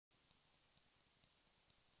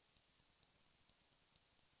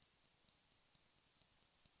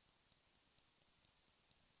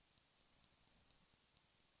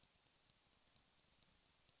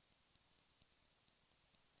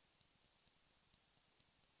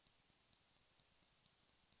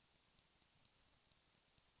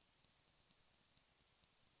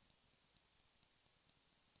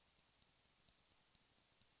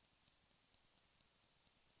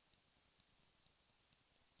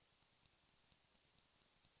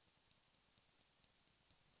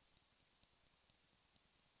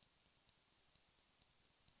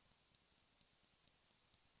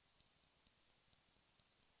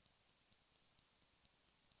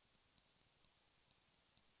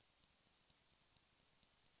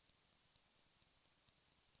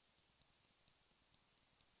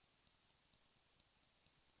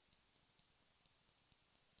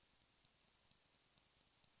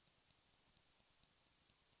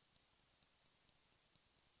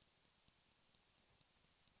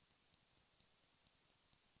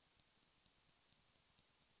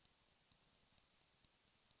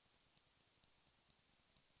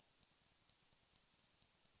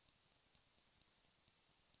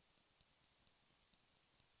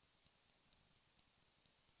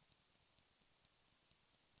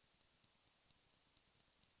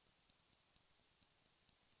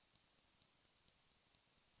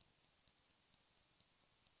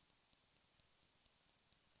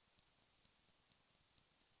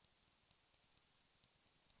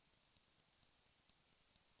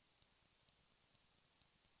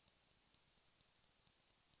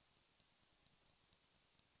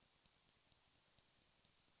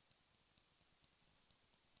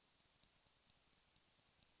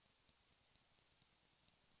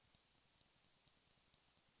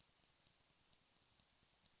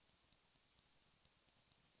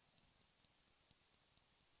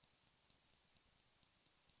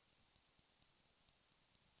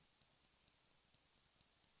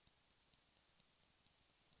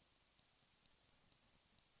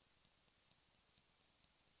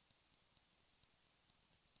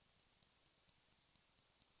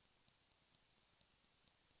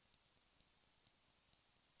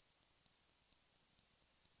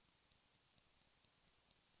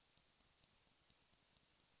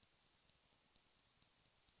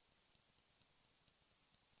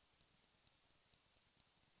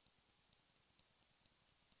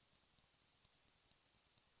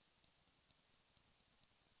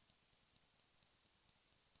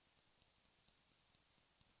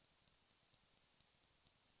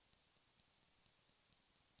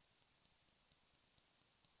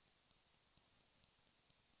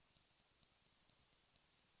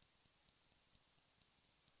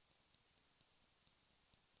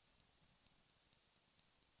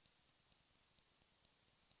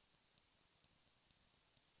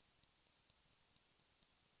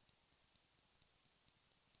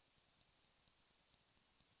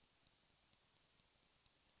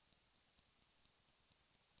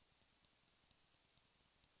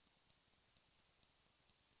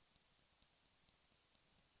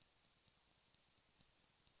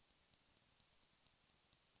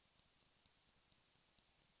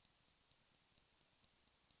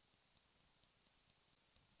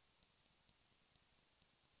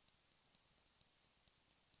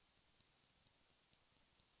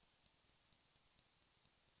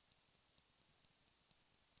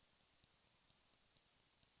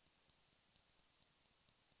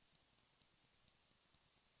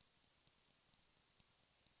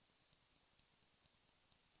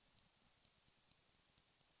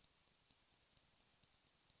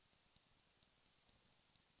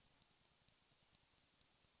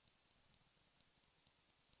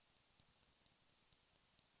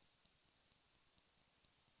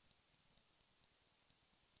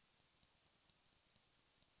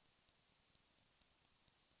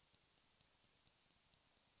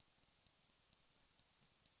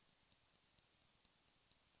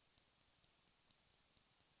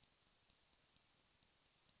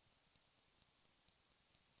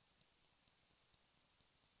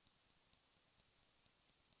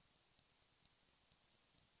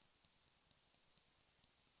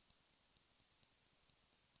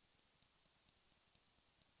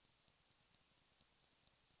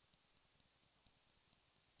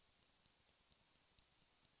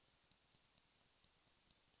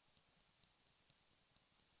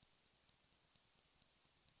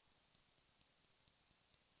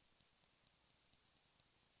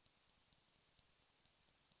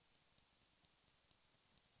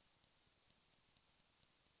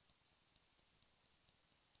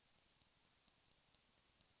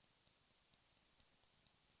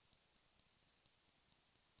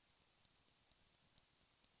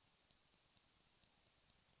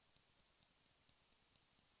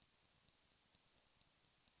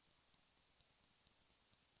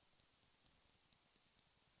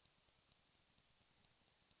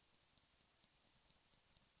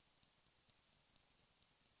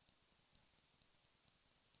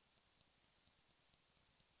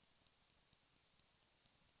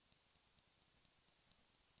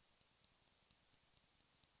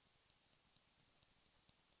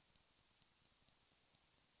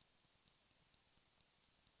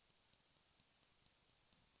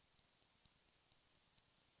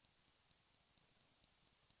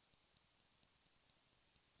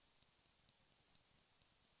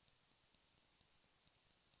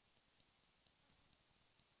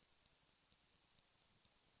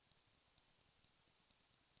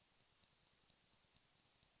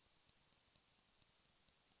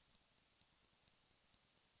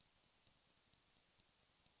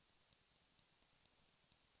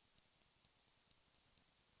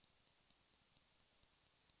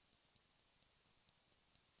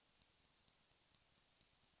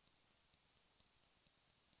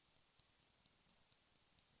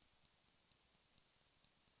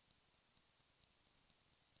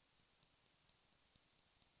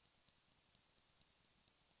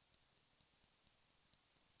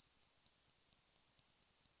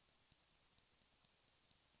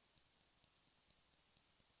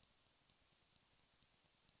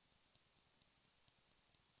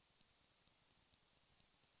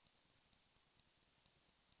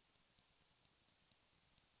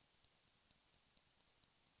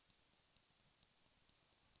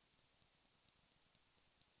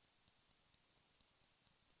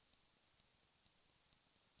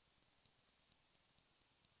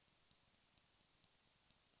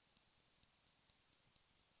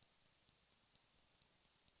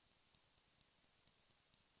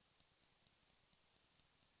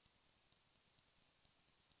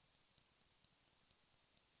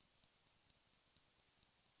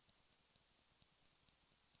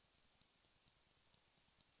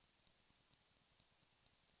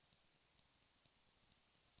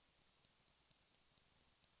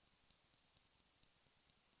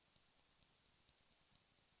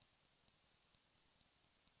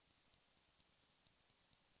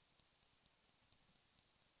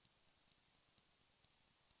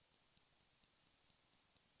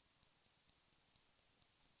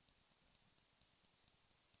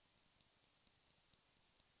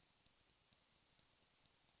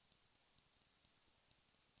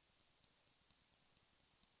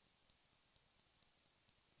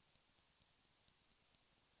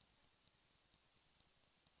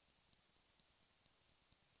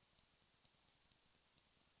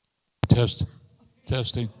test.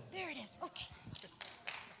 Testing. There it is. Okay.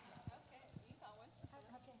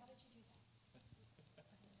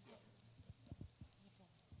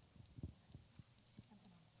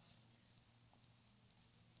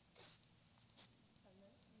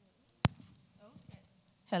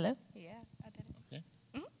 Hello? Yeah, I did it. Okay.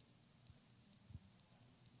 Mm-hmm.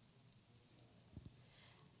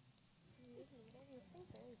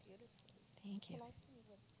 Thank you.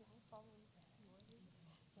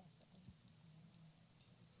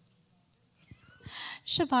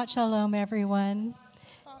 Shabbat Shalom, everyone.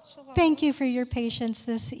 Thank you for your patience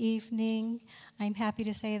this evening. I'm happy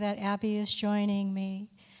to say that Abby is joining me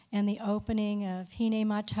in the opening of Hine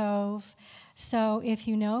Matov. So if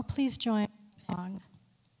you know, please join along.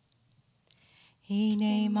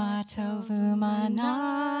 Hine Matov u'manayim,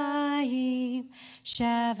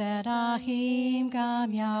 shevet ahim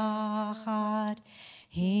gam yachad.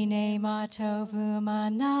 Hine Matov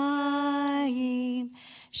u'manayim,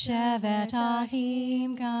 shevet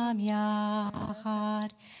ahim gam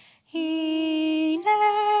yachad. Hine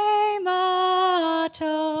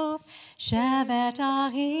Matov, shevet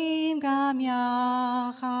ahim gam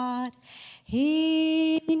yachad.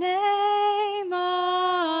 Hine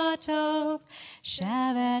Matov,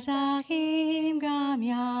 shevet ahim gam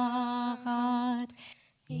yachad.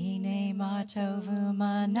 Hine Matov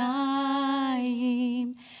u'manayim,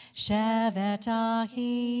 shevet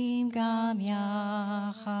ahim gam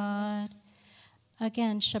yachad.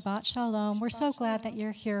 Again, Shabbat Shalom. We're so glad that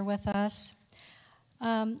you're here with us.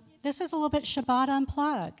 This is a little bit Shabbat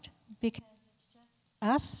unplugged because it's just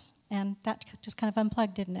us, and that just kind of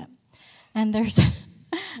unplugged, didn't it? And there's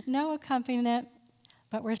no accompaniment,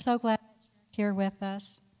 but we're so glad that you're here with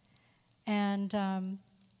us. And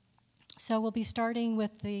so we'll be starting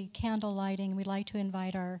with the candle lighting. We'd like to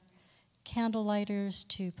invite our candle lighters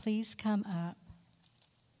to please come up.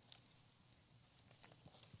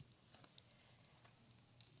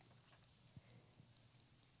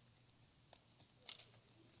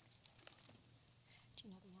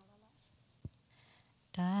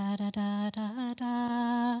 Da da da da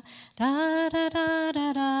da da da da da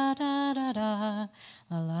da da da da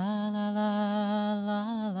la la la la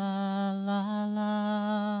la la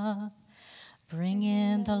la. Bring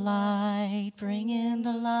in the light, bring in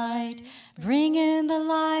the light, bring in the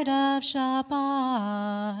light of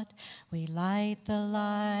Shabbat. We light the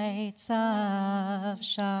lights of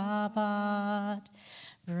Shabbat.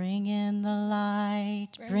 Bring in the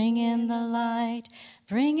light, bring in the light,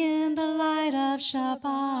 bring in the light of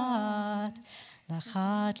Shabbat.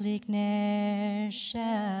 L'chadlik ner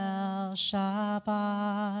shel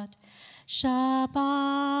Shabbat.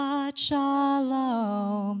 Shabbat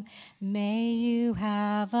Shalom. May you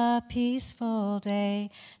have a peaceful day.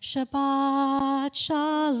 Shabbat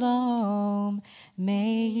Shalom.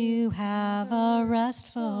 May you have a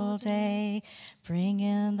restful day. Bring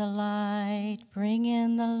in the light, bring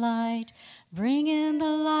in the light, bring in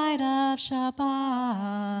the light of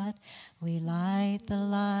Shabbat. We light the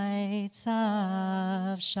lights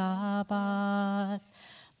of Shabbat.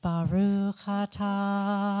 Baruch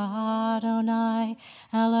atah Adonai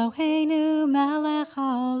Eloheinu melech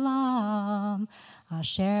haolam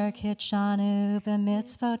asher kitshanu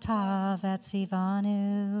b'mitzvotav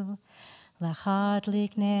etzivanu.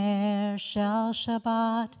 L'chadlik ner shel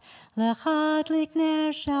Shabbat, l'chadlik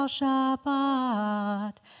ner shel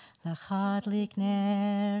Shabbat, l'chadlik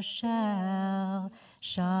ner shel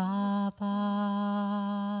Shabbat.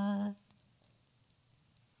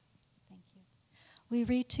 Thank you. We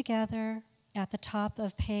read together at the top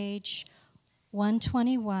of page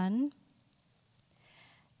 121.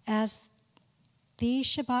 As these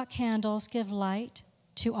Shabbat candles give light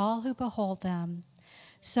to all who behold them,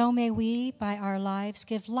 so may we, by our lives,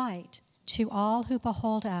 give light to all who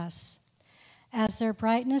behold us. As their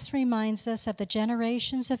brightness reminds us of the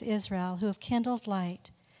generations of Israel who have kindled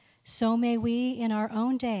light, so may we, in our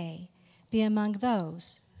own day, be among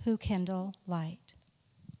those who kindle light.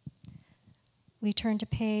 We turn to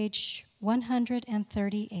page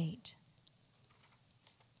 138.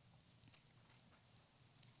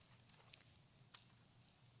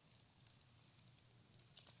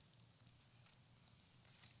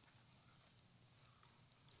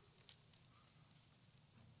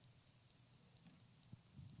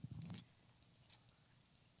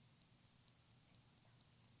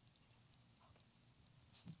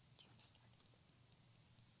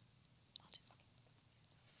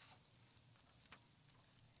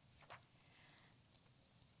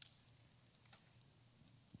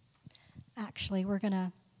 Actually, we're going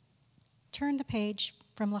to turn the page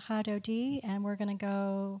from Lachado D, and we're going to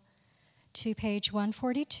go to page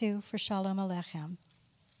 142 for Shalom Aleichem.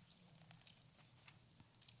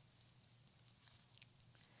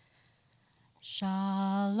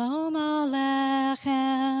 Shalom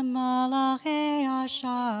Aleichem, Malachei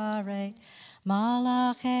Asharet,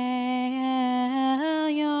 Malachei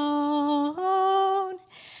Elyon,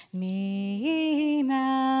 Mi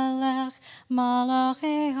Melech,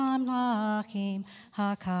 Malachei Hamlachim,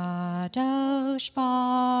 HaKadosh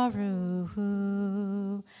Baruch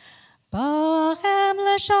Hu. Boachem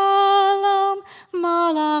l'shalom,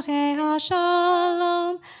 Malachei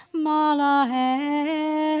HaShalom,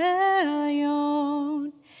 Malachei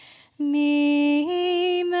Elyon.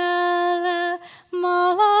 Mi melech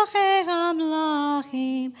Malachei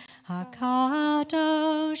Hamlachim,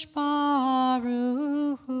 HaKadosh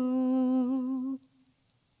Baruch Hu.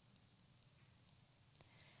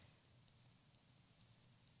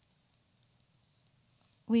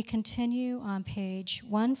 We continue on page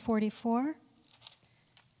 144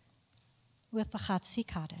 with the Chatzi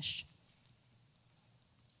Kaddish.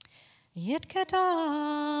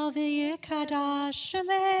 Yitkadal v'yikadash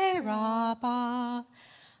shemei Rabbah.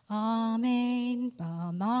 Amen.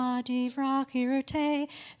 B'ma divra kirutei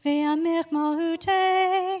v'yamich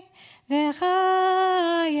malhutei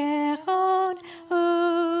v'chayechon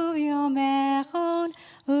u'vyomechon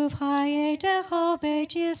u'v'chayetecho beit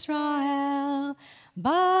Yisrael.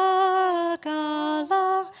 Bagala,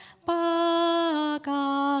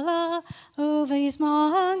 bagala,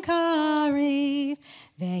 uvizman kariv,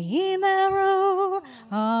 ve'imeru,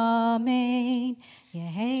 amen.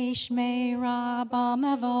 Yehi shmei Rabbah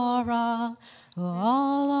mevora,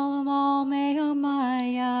 u'olam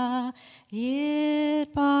me'umaya,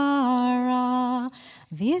 yitbara,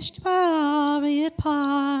 v'yishbar,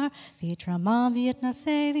 v'yitpar, v'yitramam,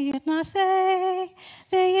 v'yitnaseh,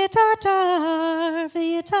 v'yitatar,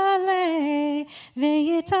 v'yitale,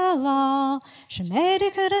 v'yitala, shemedi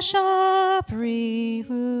kadashah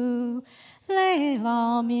prihu,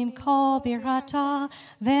 leila mimkol birata,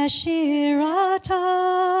 v'shirata,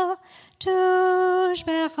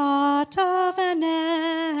 tushbechata,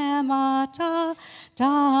 v'nemata,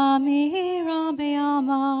 damiram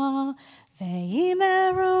be'ama,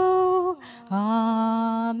 v'yimeru,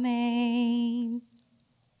 amen.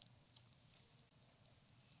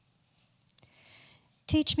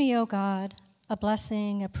 Teach me, O God, a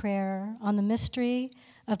blessing, a prayer on the mystery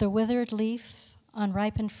of the withered leaf, on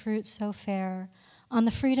ripened fruit so fair, on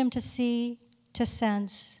the freedom to see, to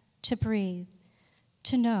sense, to breathe,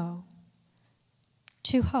 to know,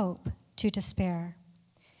 to hope, to despair.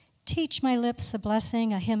 Teach my lips a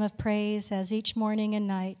blessing, a hymn of praise, as each morning and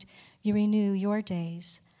night you renew your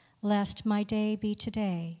days, lest my day be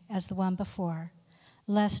today as the one before,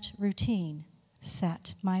 lest routine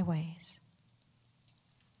set my ways.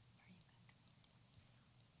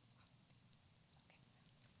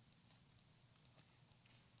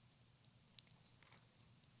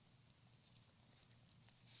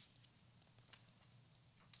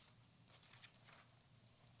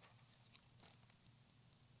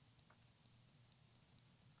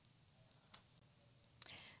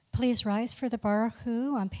 Please rise for the Baruch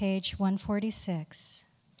Hu on page 146.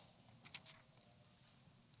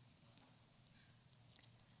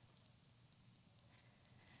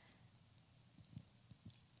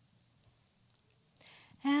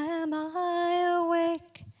 Am I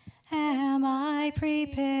awake? Am I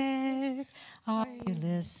prepared? Are you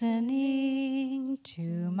listening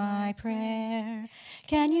to my prayer?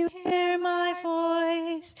 Can you hear my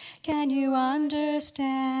voice? Can you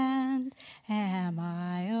understand? Am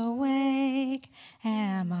I awake?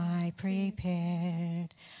 Am I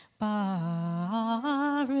prepared?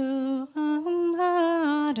 Baruch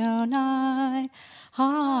Adonai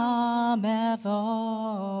HaMevorah.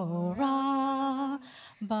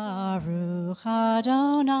 Baruch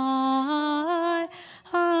Adonai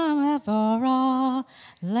HaMevorah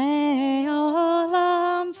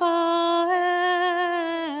Le'olam Va'ed.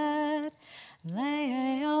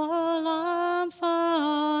 Le'olam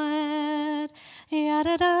Va'ed.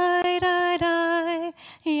 Yada-dai-dai-dai,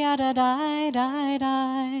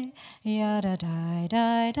 yada-dai-dai-dai,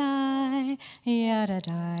 yada-dai-dai-dai,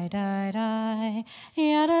 yada-dai-dai-dai,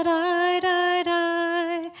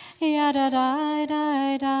 yada-dai-dai-dai,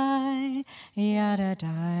 yada-dai-dai-dai,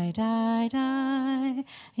 yada-dai-dai-dai,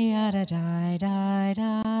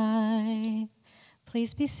 yada-dai-dai-dai.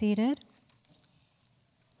 Please be seated.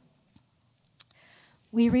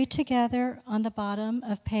 We read together on the bottom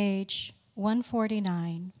of page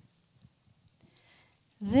 149.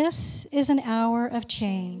 This is an hour of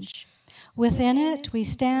change. Within it, we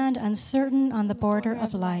stand uncertain on the border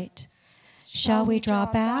of light. Shall we draw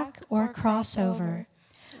back or cross over?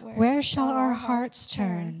 Where shall our hearts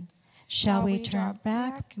turn? Shall we turn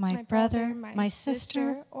back, my brother, my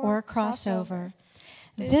sister, or cross over?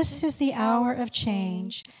 This is the hour of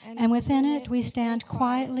change, and within it we stand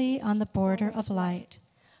quietly on the border of light.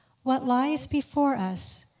 What lies before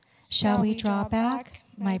us? Shall we draw back,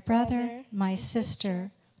 my brother, my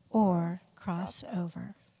sister, or cross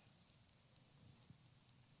over?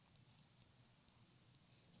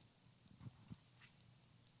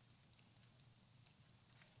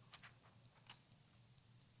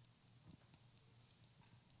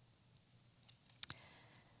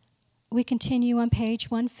 We continue on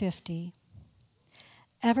page 150.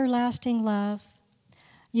 Everlasting love,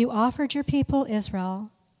 you offered your people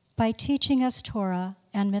Israel by teaching us Torah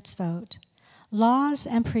and mitzvot, laws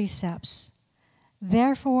and precepts.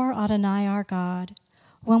 Therefore, Adonai our God,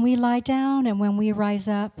 when we lie down and when we rise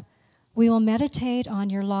up, we will meditate on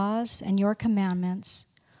your laws and your commandments.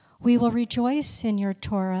 We will rejoice in your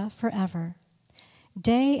Torah forever.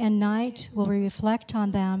 Day and night will we reflect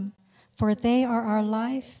on them, for they are our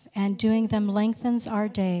life, and doing them lengthens our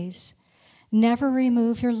days. Never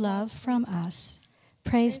remove your love from us.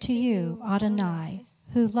 Praise to you, Adonai,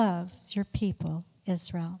 who loves your people,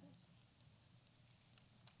 Israel.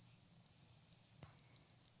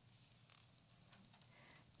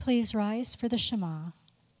 Please rise for the Shema.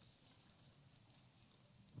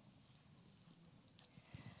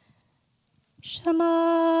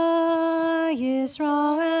 Shema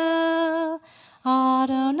Yisrael,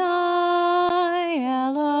 Adonai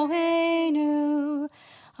Eloheinu,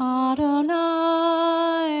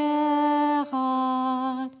 Adonai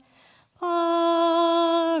Echad,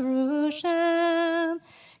 Baruch Shem,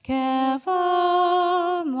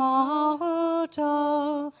 Kevod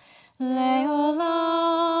Malchuto,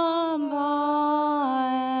 Leolam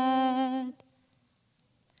Vaed.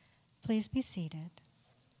 Please be seated.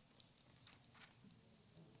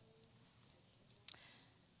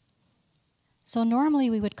 So normally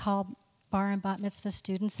we would call bar and bat mitzvah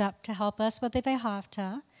students up to help us with the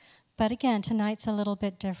Vehavta, but again, tonight's a little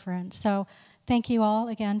bit different. So thank you all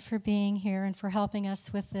again for being here and for helping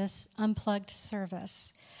us with this unplugged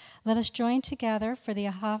service. Let us join together for the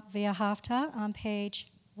Vehavta on page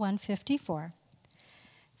 154.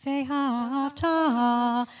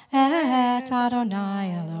 Vehavta et Adonai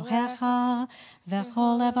Elohecha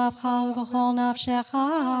v'chol levavcha v'chol nafshecha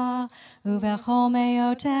uv'chol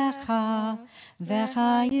meyotecha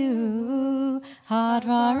v'chayu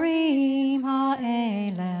hadvarim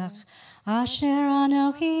ha'elech asher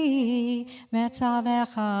anochi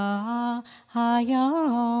metzavecha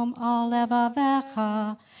hayom al levavecha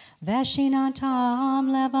v'shinantam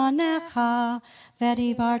levanecha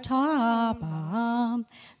v'dibarta bam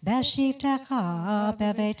Beshivtecha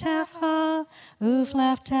bevetecha,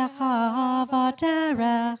 ufleftecha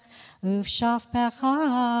vaderech, ufshafpecha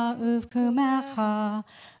ufkumecha,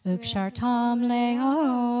 ukshartam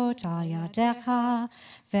leot al yadecha,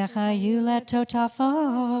 vechayu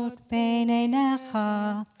letotafot beinenecha,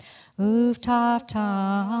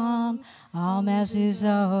 uftaftam al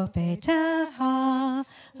mezuzot beitecha,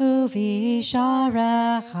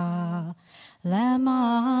 uvisharecha,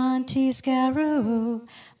 leman tiskeru,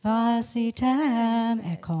 Vasitem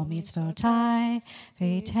ekol mitzvotai,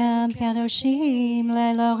 vitem kedoshim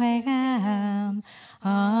lelohechem,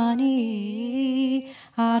 ani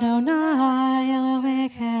Adonai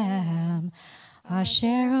Elohechem,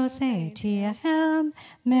 asher hosetiachem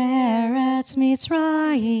meretz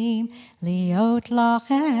Mitzrayim, liot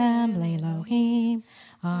lachem lelohim,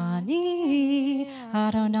 ani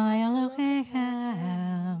Adonai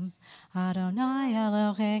Elohechem. Adonai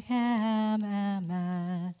Elohechem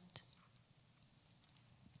Emet.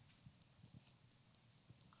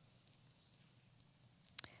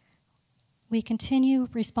 We continue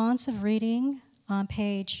responsive reading on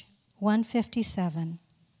page 157.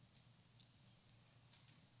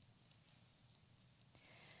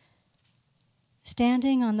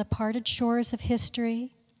 Standing on the parted shores of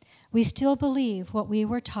history, we still believe what we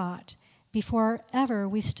were taught before ever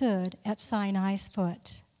we stood at Sinai's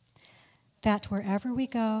foot. That wherever we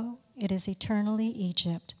go, it is eternally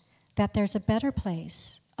Egypt, that there's a better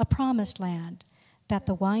place, a promised land, that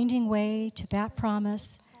the winding way to that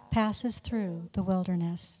promise passes through the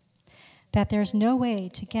wilderness, that there's no way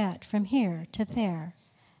to get from here to there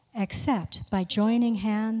except by joining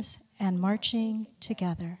hands and marching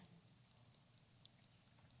together.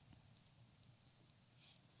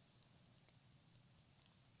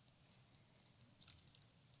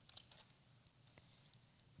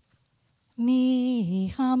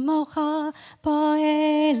 Mi hamocha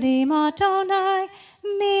ba'elim Adonai,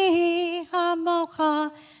 mi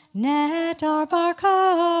hamocha nedar bar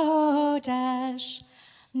kodesh,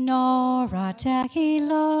 nora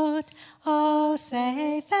tehilot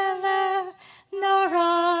osef eleh,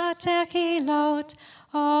 nora tehilot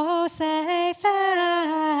O Seifele,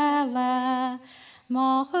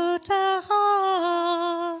 Malchutaha,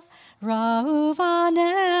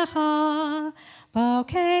 Rauvanecha,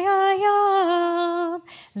 Bokei Ayam,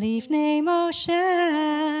 Lifnei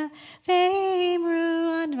Moshe,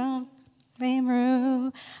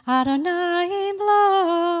 Vemru, Adonai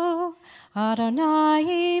Lo,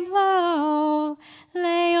 Adonai Lo,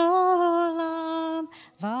 Leolam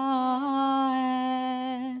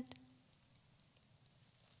Vaed.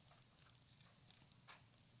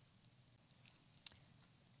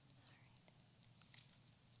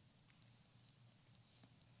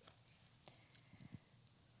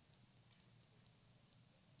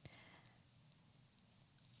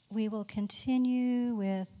 We will continue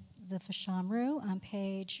with the Vashamru on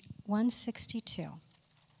page 162.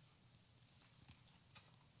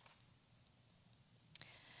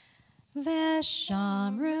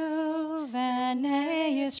 Veshamru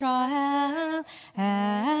v'nei Yisrael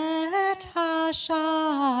et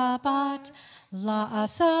ha-Shabbat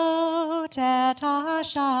la'asot et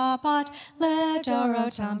ha-Shabbat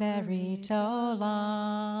ledorotam berit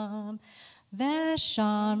olam.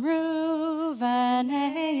 Veshamru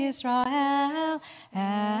v'nei Yisrael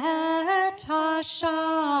et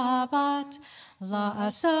ha-Shabbat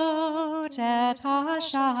la'asot et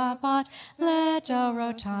ha-Shabbat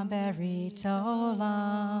ledorotam berit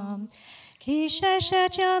olam. Ki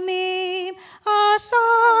sheshet yamim asa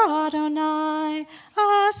Adonai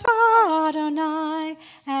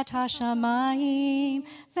et hashamayim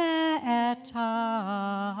ve'et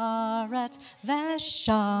haaretz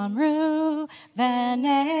veshamru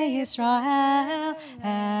v'nei Yisrael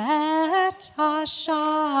et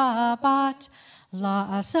ha-Shabbat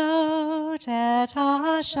la'asot et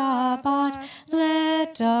ha-Shabbat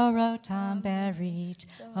ledorotam berit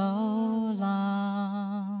olam.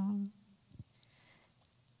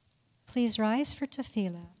 Please rise for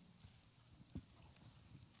tefillah.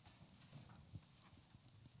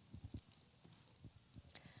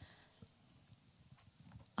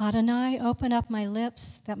 Adonai, open up my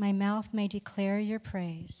lips that my mouth may declare your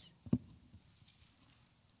praise.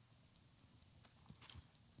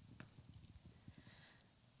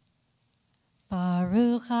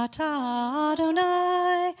 Baruch atah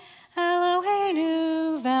Adonai,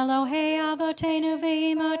 Eloheinu v'Elohei Avotenu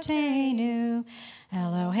v'Imotenu,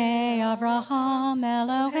 Elohei Avraham,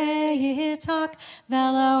 Elohei Yitzhak,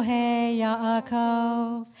 v'Elohei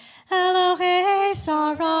Yaakov, Elohei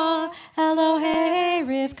Sarah, Elohei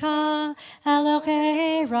Rivka,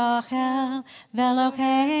 Elohei Rachel,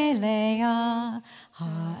 v'Elohei Leah,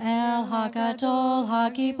 Ha'el Hagadol,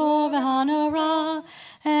 Hagibor v'Hanora,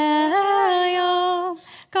 Elyon,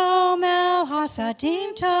 Gomel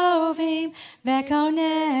Hasadim Tovim,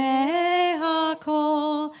 Vekonei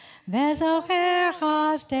Hakol, Vezoher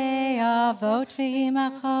Chazdei Avot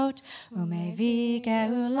V'Imachot, Umevi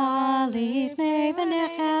Geula Livnei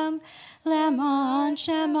V'Nechem, Lemon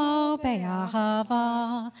Shemo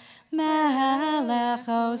Be'ahava, Melech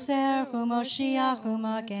Ozer Humoshiach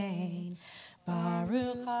Humagain,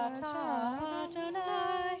 Baruch atah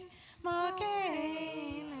Adonai,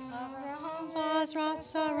 Magain, Avraham Vazrat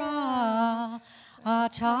Sarah,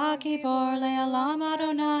 Atah Gibor Le'olam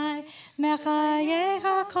Adonai, Mechayeh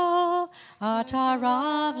HaKol, Atah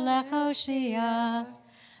Rav Lechoshia,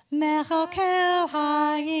 Mechokel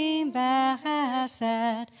Hayim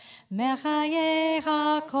Bechesed, Mechayeh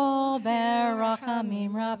HaKol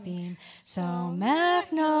Berachamim Rabim,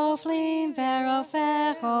 Somech Noflim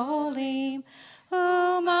Verofech Olim,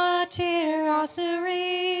 Umatir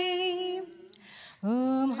Asurim,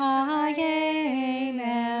 Hayim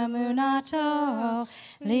Emunato,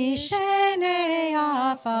 Lishenei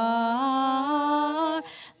Afar,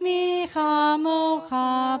 Michamocha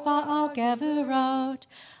Ba'al Gevurot,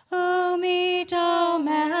 Umido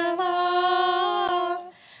Melech,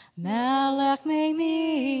 Melech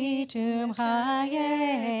Meimi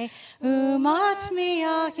Tumchaye,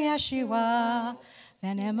 Umatzmiach Yeshua,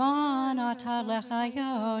 Veneman atah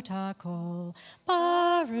lechayot hakol,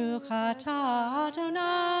 Baruch atah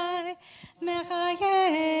Adonai,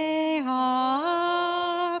 Mechayeh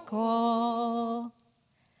hakol.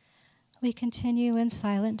 We continue in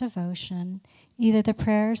silent devotion, either the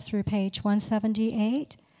prayers through page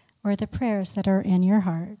 178 or the prayers that are in your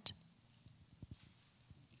heart.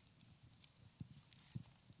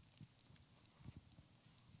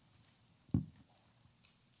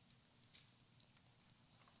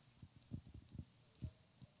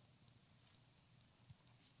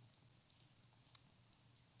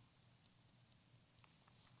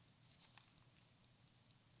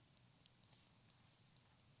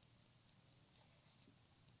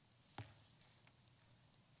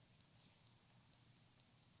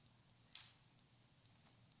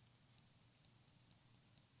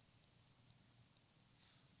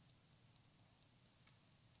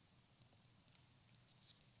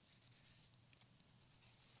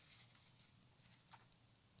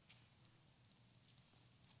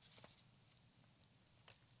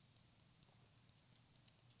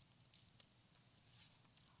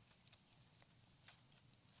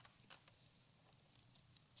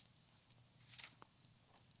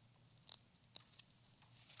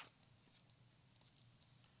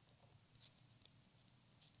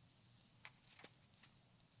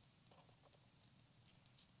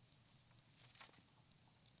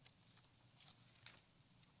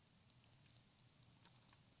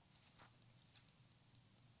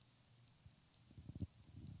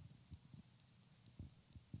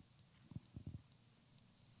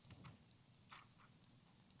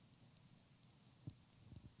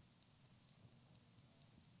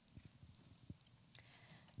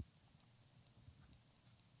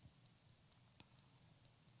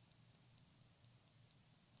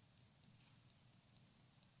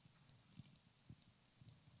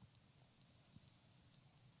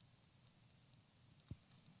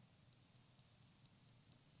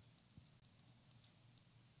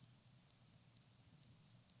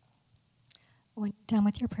 When you're done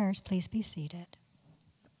with your prayers, please be seated.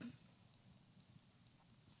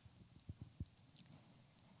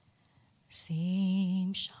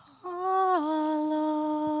 Sim Shalom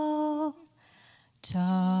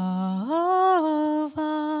Tova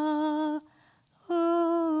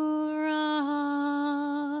Ura.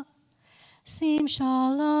 Sim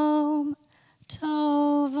Shalom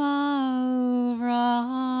Tova Ura.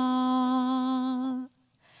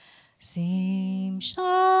 Sim Shalom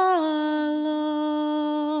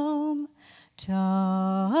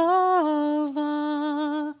Tova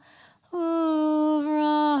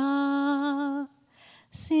Ura.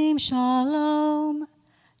 Sim Shalom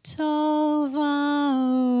Tova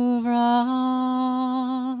Ura.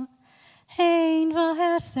 Hein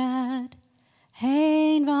v'hesed,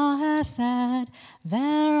 hein v'hesed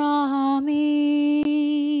v'ramim.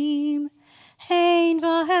 Hein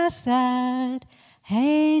v'hesed,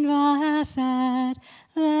 hein v'hesed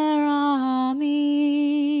v'ramim.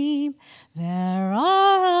 V'ramim.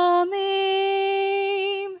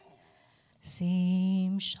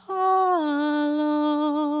 Sim Shalom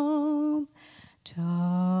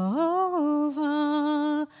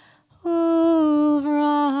Tova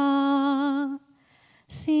Uvra.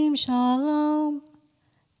 Sim Shalom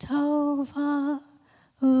Tova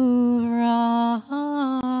Uvra.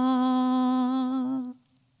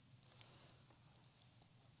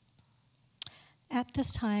 At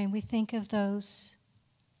this time, we think of those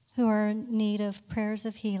who are in need of prayers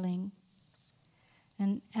of healing.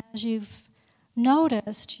 And as you've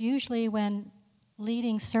noticed, usually when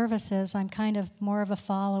leading services, I'm kind of more of a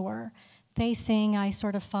follower. They sing, I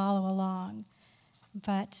sort of follow along.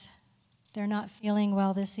 But they're not feeling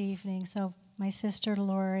well this evening, so my sister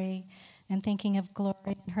Lori, and thinking of Glory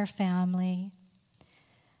and her family.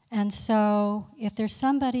 And so if there's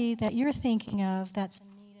somebody that you're thinking of that's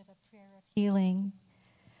in need of a prayer of healing,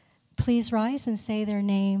 please rise and say their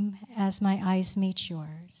name as my eyes meet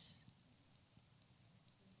yours.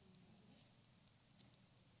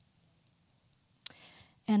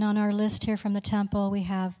 And on our list here from the temple, we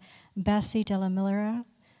have Bessie de la Millera,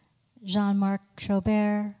 Jean-Marc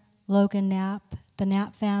Chaubert, Logan Knapp, the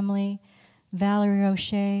Knapp family, Valerie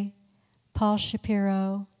Roche, Paul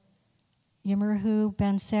Shapiro, Yamurhu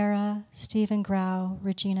Ben-Sara, Stephen Grau,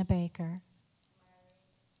 Regina Baker.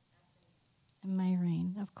 And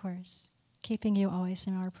Myrene, of course, keeping you always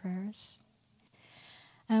in our prayers.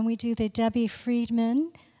 And we do the Debbie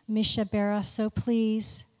Friedman, Misha Berra, so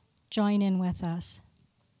please join in with us.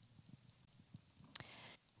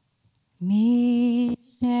 Mishe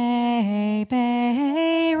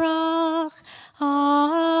Beirach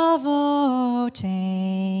Avotenu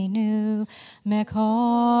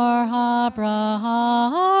Mekor Habraham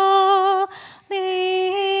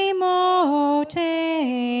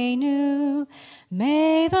Limotenu.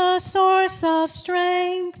 May the source of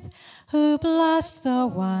strength, who blessed the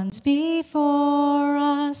ones before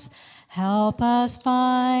us, help us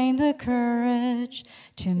find the courage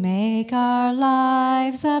to make our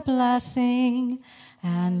lives a blessing,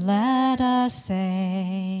 and let us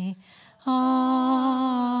say, Amen.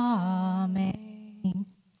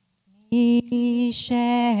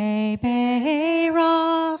 Mishe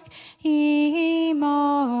Beirach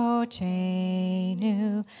Imotenu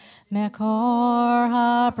Mekor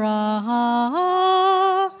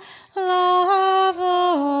Abraham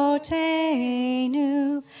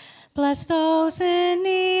Lavotenu. Bless those in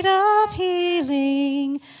need of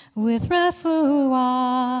healing with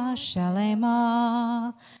refuah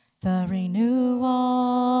shalema, the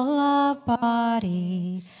renewal of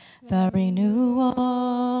body, the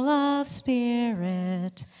renewal of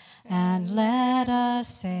spirit, and let us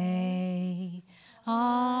say,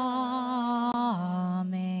 Amen.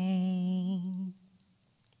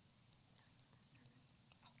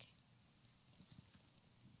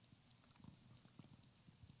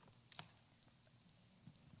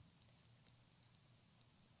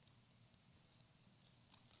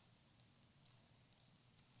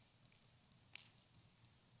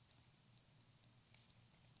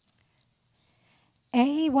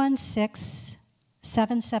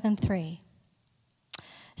 A16773.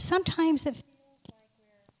 Sometimes it feels like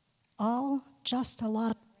we're all just a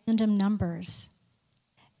lot of random numbers.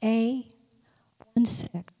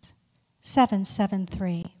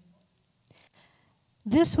 A16773.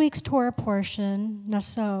 This week's Torah portion,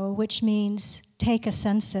 Naso, which means take a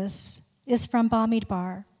census, is from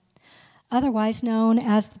Bamidbar, otherwise known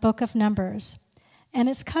as the Book of Numbers. And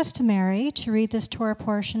it's customary to read this Torah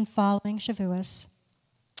portion following Shavuos.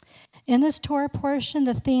 In this Torah portion,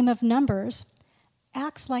 the theme of Numbers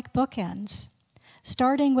acts like bookends,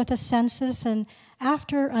 starting with a census and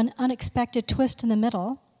after an unexpected twist in the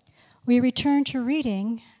middle, We return to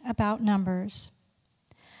reading about Numbers.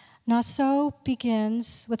 Naso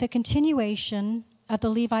begins with a continuation of the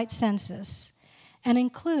Levite census and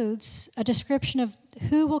includes a description of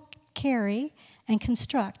who will carry and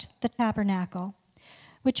construct the tabernacle,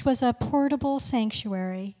 which was a portable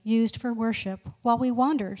sanctuary used for worship while we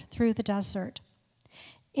wandered through the desert.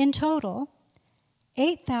 In total,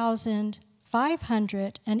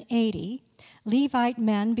 8,580 Levite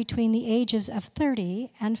men between the ages of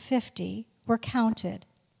 30 and 50 were counted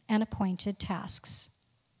and appointed tasks.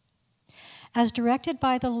 As directed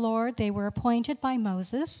by the Lord, they were appointed by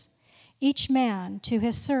Moses, each man to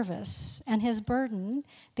his service and his burden.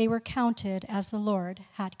 They were counted as the Lord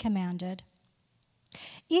had commanded.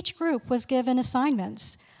 Each group was given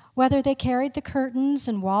assignments, whether they carried the curtains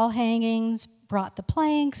and wall hangings, brought the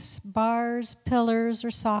planks, bars, pillars, or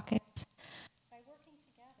sockets. By working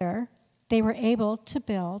together, they were able to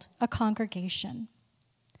build a congregation.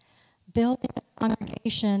 Building a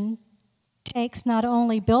congregation takes not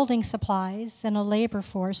only building supplies and a labor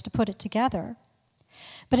force to put it together,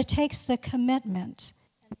 but it takes the commitment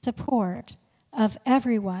and support of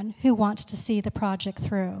everyone who wants to see the project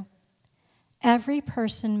through. Every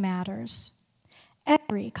person matters.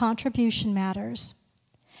 Every contribution matters.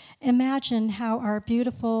 Imagine how our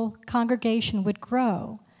beautiful congregation would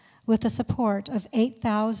grow with the support of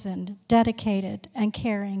 8,000 dedicated and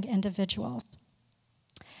caring individuals.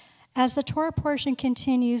 As the Torah portion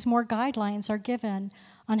continues, more guidelines are given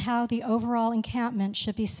on how the overall encampment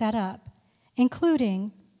should be set up,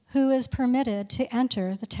 including who is permitted to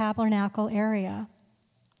enter the tabernacle area.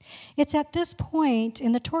 It's at this point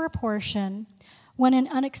in the Torah portion when an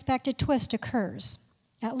unexpected twist occurs.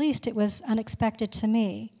 At least it was unexpected to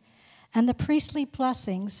me, and the priestly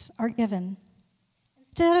blessings are given.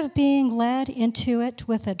 Instead of being led into it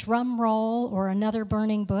with a drum roll or another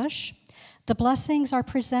burning bush, the blessings are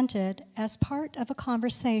presented as part of a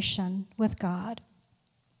conversation with God.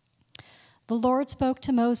 The Lord spoke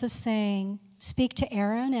to Moses, saying, "Speak to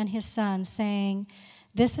Aaron and his sons, saying,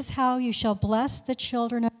 'This is how you shall bless the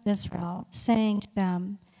children of Israel,' saying to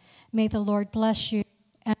them, 'May the Lord bless you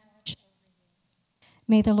and watch over you.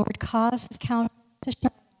 May the Lord cause his countenance to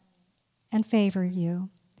shine on you and favor you.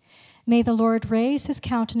 May the Lord raise his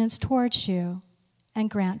countenance towards you and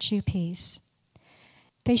grant you peace.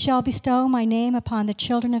 They shall bestow my name upon the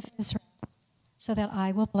children of Israel, so that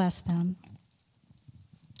I will bless them.'"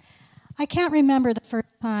 I can't remember the first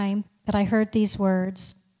time that I heard these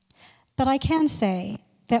words, but I can say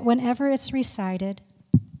that whenever it's recited,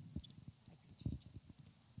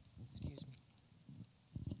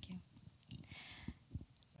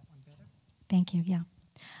 Thank you, yeah.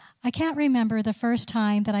 I can't remember the first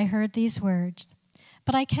time that I heard these words,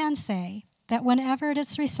 but I can say that whenever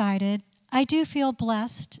it's recited, I do feel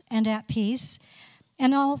blessed and at peace,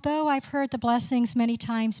 and although I've heard the blessings many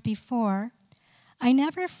times before, I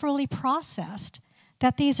never fully processed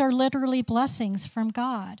that these are literally blessings from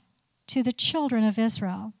God to the children of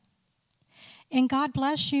Israel. In God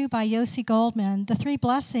Bless You by Yossi Goldman, the three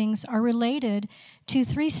blessings are related to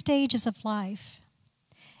three stages of life.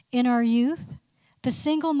 In our youth, the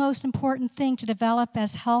single most important thing to develop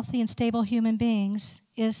as healthy and stable human beings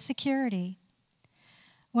is security.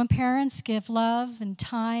 When parents give love and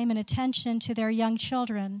time and attention to their young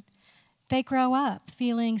children, they grow up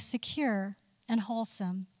feeling secure and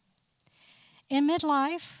wholesome. In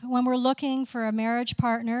midlife, when we're looking for a marriage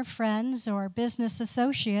partner, friends, or business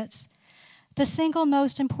associates, the single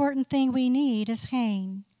most important thing we need is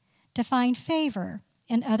Hain, to find favor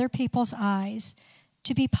in other people's eyes,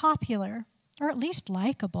 to be popular, or at least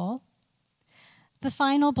likable. The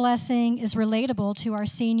final blessing is relatable to our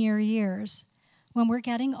senior years, when we're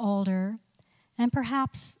getting older and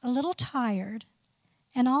perhaps a little tired,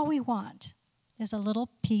 and all we want is a little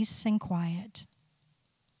peace and quiet.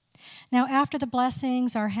 Now, after the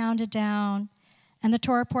blessings are hounded down and the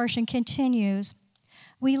Torah portion continues,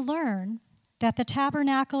 we learn that the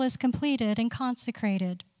tabernacle is completed and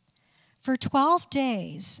consecrated. For 12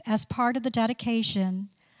 days, as part of the dedication,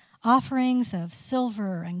 offerings of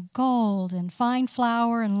silver and gold and fine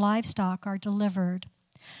flour and livestock are delivered.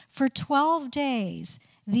 For 12 days,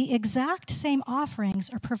 the exact same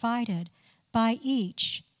offerings are provided by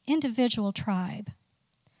each individual tribe.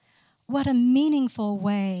 What a meaningful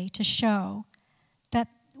way to show that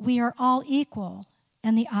we are all equal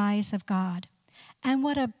in the eyes of God. And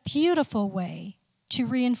what a beautiful way to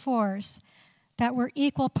reinforce that we're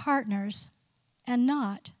equal partners and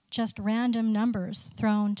not just random numbers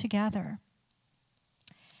thrown together.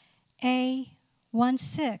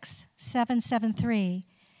 A16773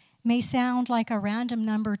 may sound like a random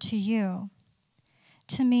number to you.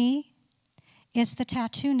 To me, It's the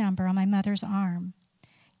tattoo number on my mother's arm,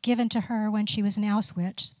 given to her when she was in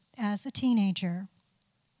Auschwitz as a teenager.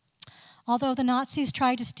 Although the Nazis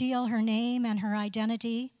tried to steal her name and her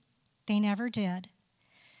identity, they never did.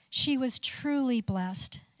 She was truly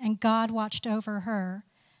blessed, and God watched over her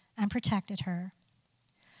and protected her.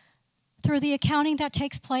 Through the accounting that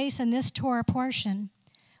takes place in this Torah portion,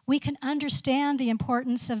 we can understand the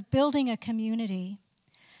importance of building a community.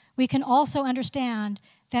 We can also understand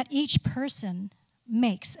that each person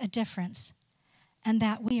makes a difference and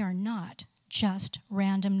that we are not just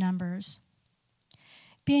random numbers.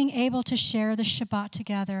 Being able to share the Shabbat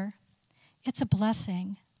together, it's a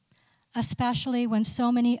blessing, especially when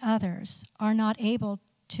so many others are not able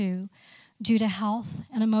to due to health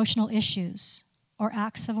and emotional issues or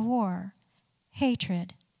acts of war,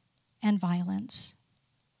 hatred, and violence.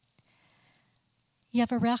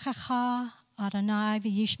 Yevarechecha Adonai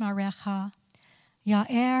v'yishmarecha,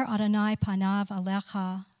 Ya'er Adonai panav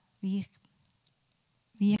alecha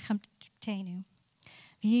v'yichemtenu,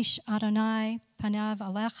 v'yish Adonai panav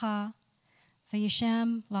alecha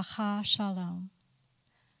v'yishem lacha shalom.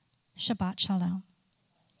 Shabbat shalom.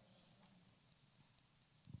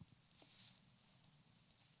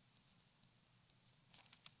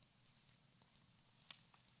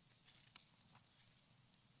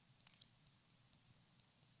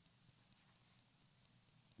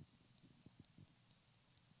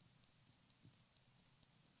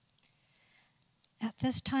 At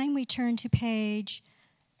this time, we turn to page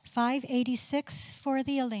 586 for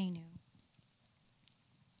the Aleinu.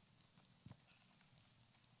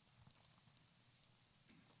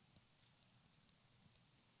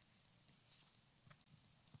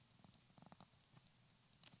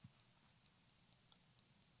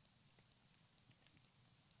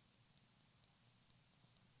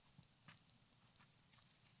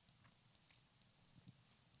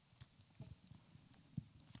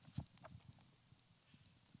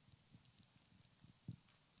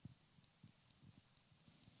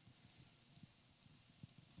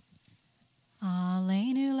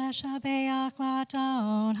 Aleinu leshabeach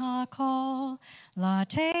lataon hakol,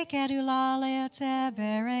 latekedu laleotze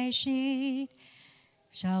bereshit,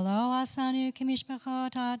 shalo asanu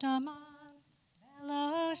kemishpachot adama,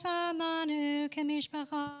 velo samanu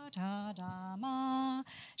kemishpachot adama,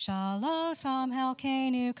 shalo sam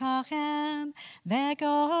helkenu kachem,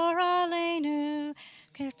 vegor aleinu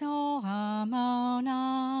k'tol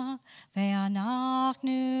hamona,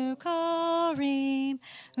 ve'anachnu korim,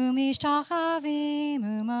 umishtachavim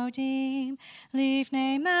umodim,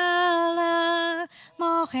 lifnei melech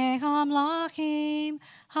malchei hamlachim,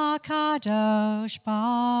 hakadosh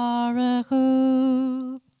baruch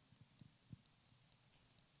hu.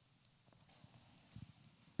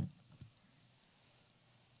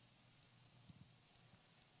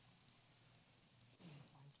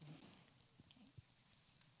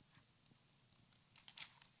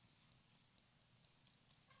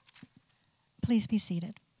 Please be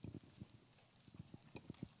seated.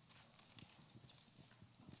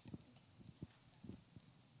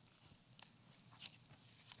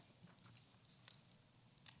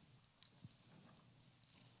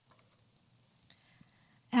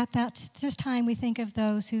 At this time, we think of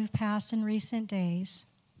those who've passed in recent days.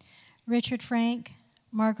 Richard Frank,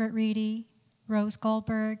 Margaret Reedy, Rose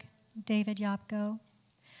Goldberg, David Yapko.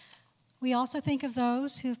 We also think of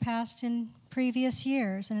those who've passed in previous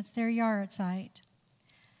years, and it's their yard site.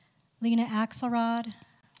 Lena Axelrod,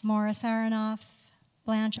 Morris Aronoff,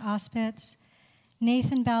 Blanche Ospitz,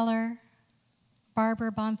 Nathan Beller,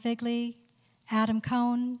 Barbara Bonfigli, Adam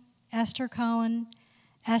Cohn, Esther Cohen,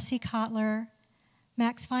 Essie Kotler,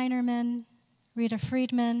 Max Feinerman, Rita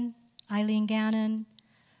Friedman, Eileen Gannon,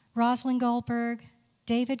 Rosalind Goldberg,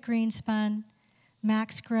 David Greenspun,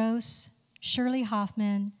 Max Gross, Shirley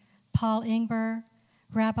Hoffman, Paul Ingber,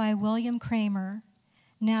 Rabbi William Kramer,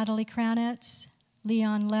 Natalie Kranitz,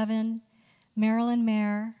 Leon Levin, Marilyn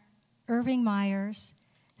Mayer, Irving Myers,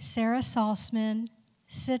 Sarah Salzman,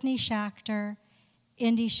 Sidney Schachter,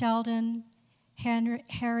 Indy Sheldon,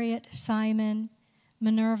 Harriet Simon,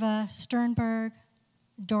 Minerva Sternberg,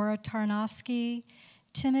 Dora Tarnowski,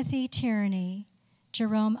 Timothy Tierney,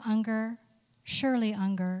 Jerome Unger, Shirley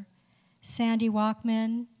Unger, Sandy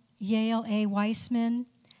Walkman, Yale A. Weissman,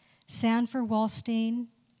 Sanford Wolstein,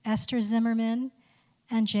 Esther Zimmerman,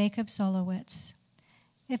 and Jacob Solowitz.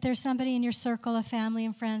 If there's somebody in your circle of family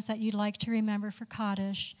and friends that you'd like to remember for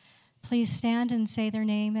Kaddish, please stand and say their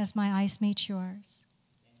name as my eyes meet yours.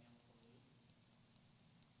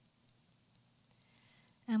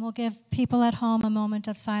 And we'll give people at home a moment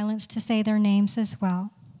of silence to say their names as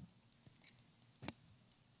well.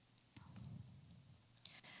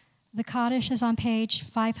 The Kaddish is on page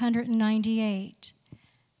 598,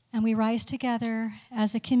 and we rise together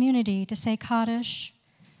as a community to say Kaddish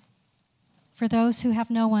for those who have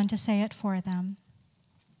no one to say it for them.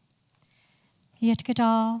 Yit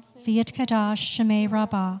Gadal, V'yit Kadash, Shemei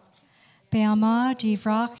Rabbah, Be'amah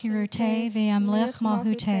divrach Yerute, Ve'amlich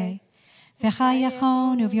Malhute,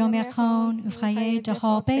 V'chayechon, Uvyom Echon, Uvchaye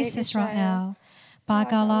Dehol Beis Israel,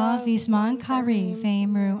 Ba'gala V'zman Kari,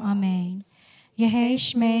 Ve'imru Amen. Yehe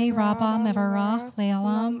Shmei Rabbah Mevarach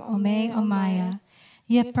Le'olam Omei Omaya.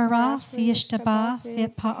 Yitbarach V'yishtabach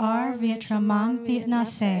V'yitpa'ar V'yitramam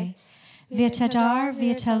V'yitnaseh. V'yitadar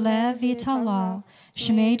V'yitalev V'yitalal.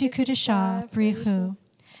 Shmei Dukudashah Brihu.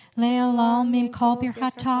 Le'olam Mim Kol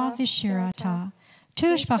Birchata V'shirata.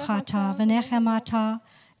 Tushbachata V'nechemata.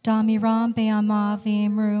 Damiram Be'amah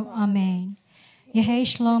V'imru Amen. Yehe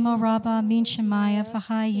Shlomo Rabbah Min Shemaya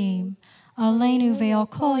V'chayim. Aleinu ve'al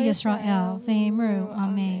kol Yisrael ve'imru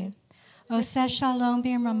Amen. Oseh shalom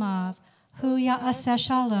b'ramav, hu ya'aseh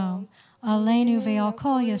shalom. Aleinu ve'al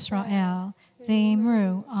kol Yisrael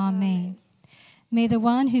ve'imru Amen. May the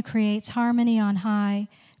one who creates harmony on high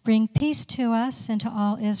bring peace to us and to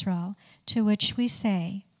all Israel, to which we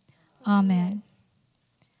say, Amen.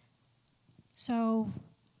 So,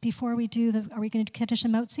 before we do are we going to Kiddush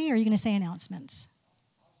and Motzi, or are you going to say announcements?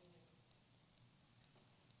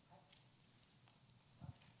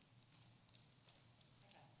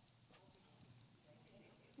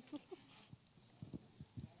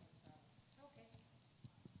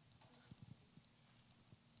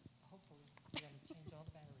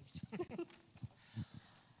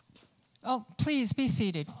 Oh, please be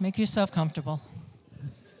seated. Make yourself comfortable.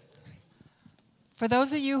 For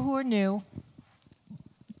those of you who are new,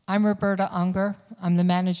 I'm Roberta Unger. I'm the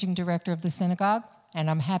managing director of the synagogue, and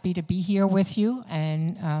I'm happy to be here with you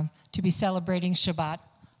and to be celebrating Shabbat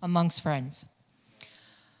amongst friends.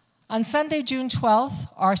 On Sunday, June 12th,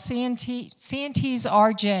 our CNTs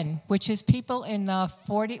are Gen, which is people in the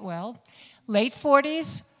late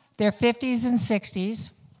 40s, their 50s and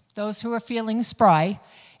 60s, those who are feeling spry,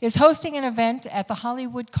 is hosting an event at the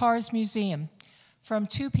Hollywood Cars Museum from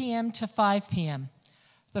 2 p.m. to 5 p.m.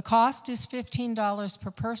 The cost is $15 per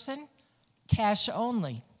person, cash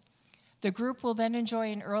only. The group will then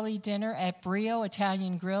enjoy an early dinner at Brio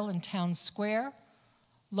Italian Grill in Town Square,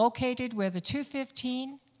 located where the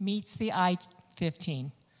 215 meets the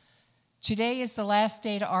I-15. Today is the last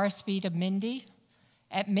day to RSV to Mindy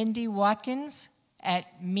at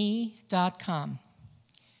mindywatkins@me.com.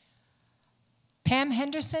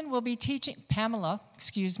 Pamela,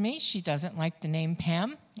 she doesn't like the name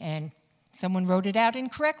Pam, and someone wrote it out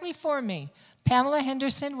incorrectly for me. Pamela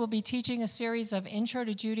Henderson will be teaching a series of Intro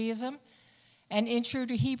to Judaism and Intro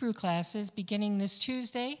to Hebrew classes beginning this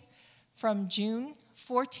Tuesday from June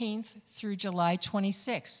 14th through July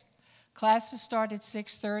 26th. Classes start at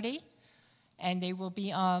 6:30, and they will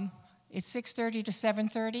be it's 6:30 to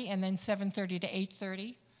 7:30 and then 7:30 to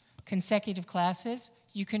 8:30 consecutive classes.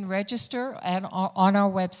 You can register on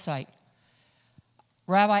our website.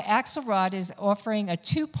 Rabbi Axelrod is offering a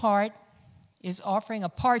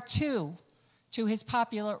part 2 to his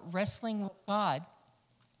popular Wrestling with God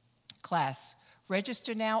class.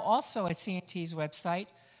 Register now also at CNT's website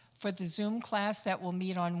for the Zoom class that will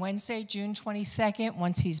meet on Wednesday, June 22nd,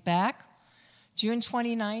 once he's back, June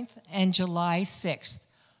 29th, and July 6th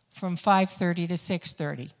from 5:30 to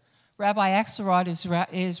 6:30. Rabbi Axelrod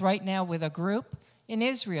is right now with a group in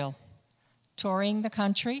Israel, touring the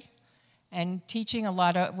country and teaching a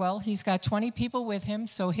lot of, he's got 20 people with him,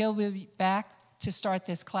 so he'll be back to start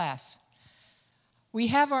this class. We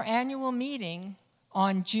have our annual meeting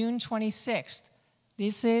on June 26th.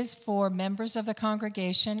 This is for members of the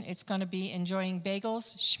congregation. It's going to be enjoying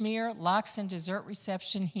bagels, schmear, lox, and dessert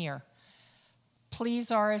reception here.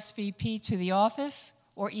 Please RSVP to the office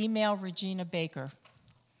or email Regina Baker.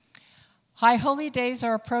 High Holy Days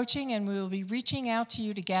are approaching, and we will be reaching out to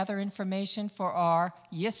you to gather information for our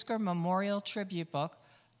Yisker Memorial Tribute Book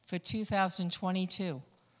for 2022.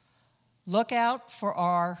 Look out for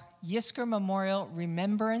our Yisker Memorial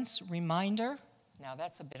Remembrance Reminder, now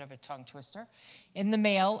that's a bit of a tongue twister, in the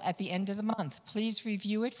mail at the end of the month. Please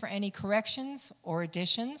review it for any corrections or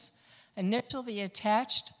additions. Initial the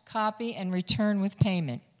attached copy and return with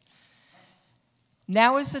payment.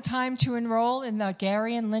 Now is the time to enroll in the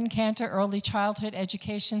Gary and Lynn Cantor Early Childhood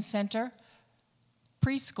Education Center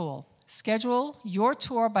preschool. Schedule your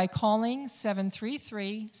tour by calling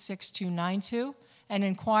 733-6292 and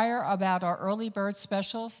inquire about our early bird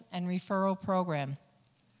specials and referral program.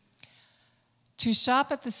 To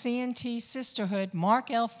shop at the CNT Sisterhood Mark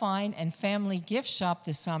L. Fine and Family Gift Shop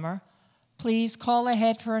this summer, please call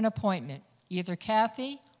ahead for an appointment. Either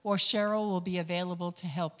Kathy or Cheryl will be available to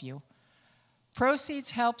help you.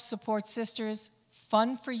 Proceeds help support Sisters'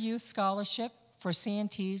 Fun for Youth Scholarship for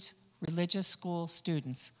C&T's religious school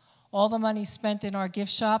students. All the money spent in our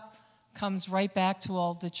gift shop comes right back to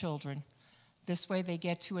all the children. This way they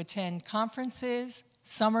get to attend conferences,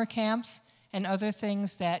 summer camps, and other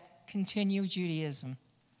things that continue Judaism.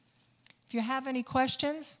 If you have any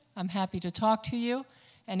questions, I'm happy to talk to you.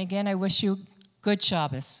 And again, I wish you good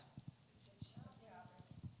Shabbos.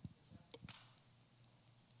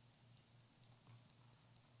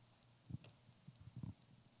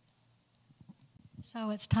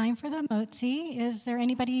 So it's time for the motzi. Is there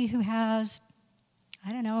anybody who has,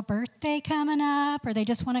 I don't know, a birthday coming up, or they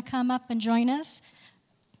just want to come up and join us?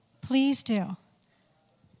 Please do.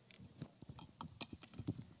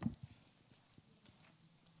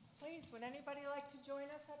 Please, would anybody like to join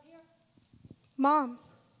us up here? Mom.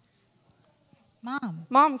 Mom.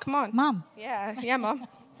 Mom, come on. Mom. Yeah, Mom.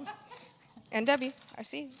 And Debbie, I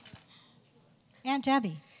see. Aunt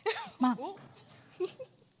Debbie. Mom.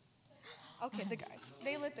 Okay, the guys.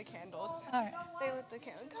 They lit the candles. All right. They lit the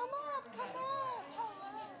candles. Come up, come up.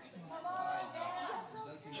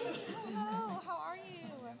 Hello, how are you?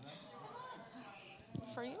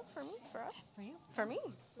 For you? For me? For us? For you. For me?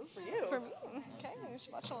 For you. For me. Okay,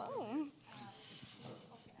 Shabbat Shalom.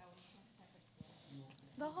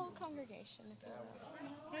 The whole congregation, if you will.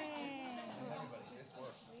 Hey.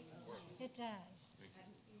 It does.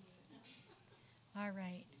 All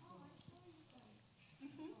right.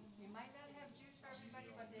 We might not have juice for everybody,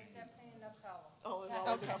 but there's definitely enough challah. Oh, there's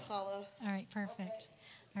always enough challah. All right, perfect.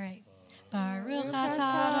 All right. Baruch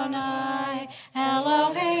atah Adonai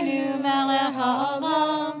Eloheinu melech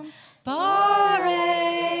haolam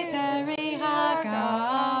borei peri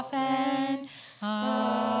hagafen.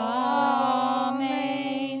 Amen.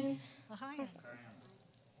 I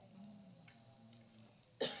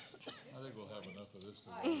think we'll have enough of this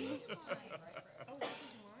today.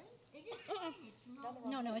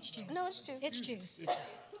 No, it's juice. No, it's juice. It's juice.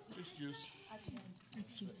 It's juice.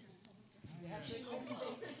 It's juice. You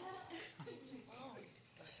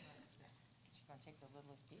want to take the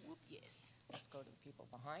littlest piece? Yes. Let's go to the people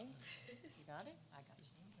behind. You got it? I got you.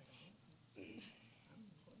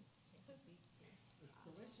 It's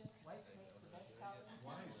delicious. Weiss makes the best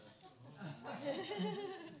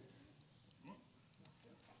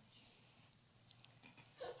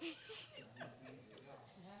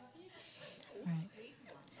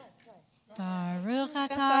Baruch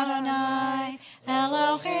atah Adonai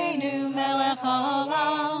Eloheinu melech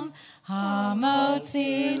haolam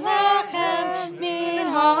hamotzi lechem min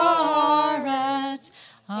haaretz.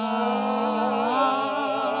 Amen.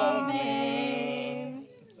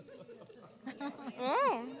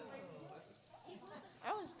 Oh.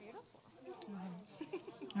 That was beautiful.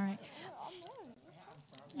 All right.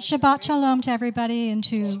 Shabbat shalom to everybody, and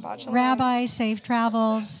to Shabbat shalom. Rabbi, safe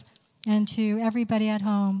travels, and to everybody at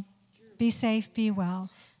home. Be safe, be well.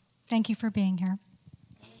 Thank you for being here.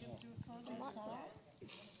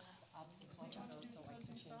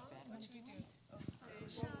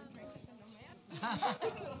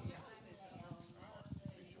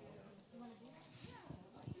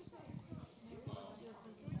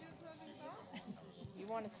 You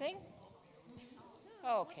want to sing?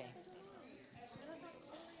 Okay.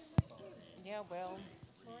 Yeah, well.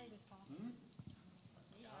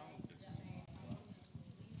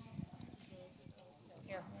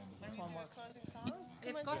 Here, this one works.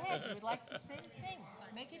 Go ahead. You would like to sing?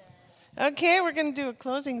 Make it. Okay, we're going to do a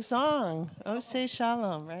closing song. Oh, say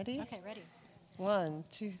shalom. Ready? Okay, ready. 1,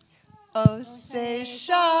 2. Oh, say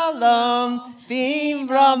shalom,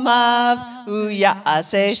 bimromav,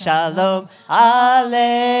 uyase shalom,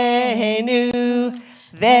 aleinu,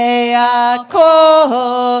 ve'akol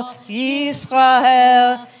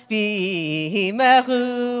Yisrael,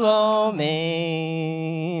 v'imeru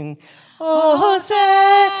omen. Oh,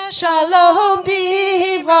 say shalom,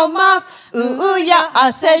 bimromav,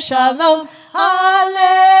 uyase shalom,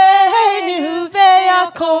 aleinu,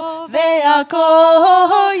 ve'akol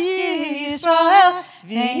Yisrael,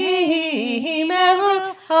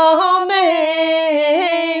 v'imeru amen.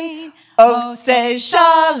 Oh, say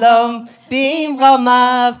shalom,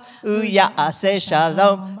 bimromav, uyase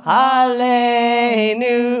shalom,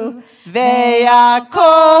 aleinu,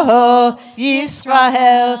 ve'akol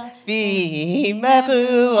Yisrael,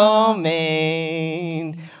 v'imeru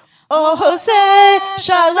amen. Oh, say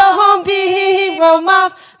shalom,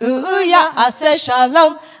 bimromav, uyase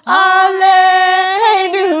shalom,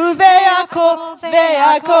 aleinu, ve'akol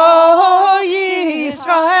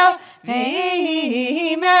Yisrael,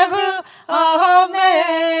 v'imeru amen.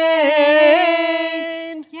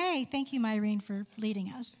 Yay. thank you, Myrene, for leading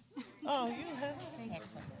us. Oh, you have.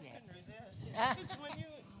 Excellent. Yeah. Resist. It's when you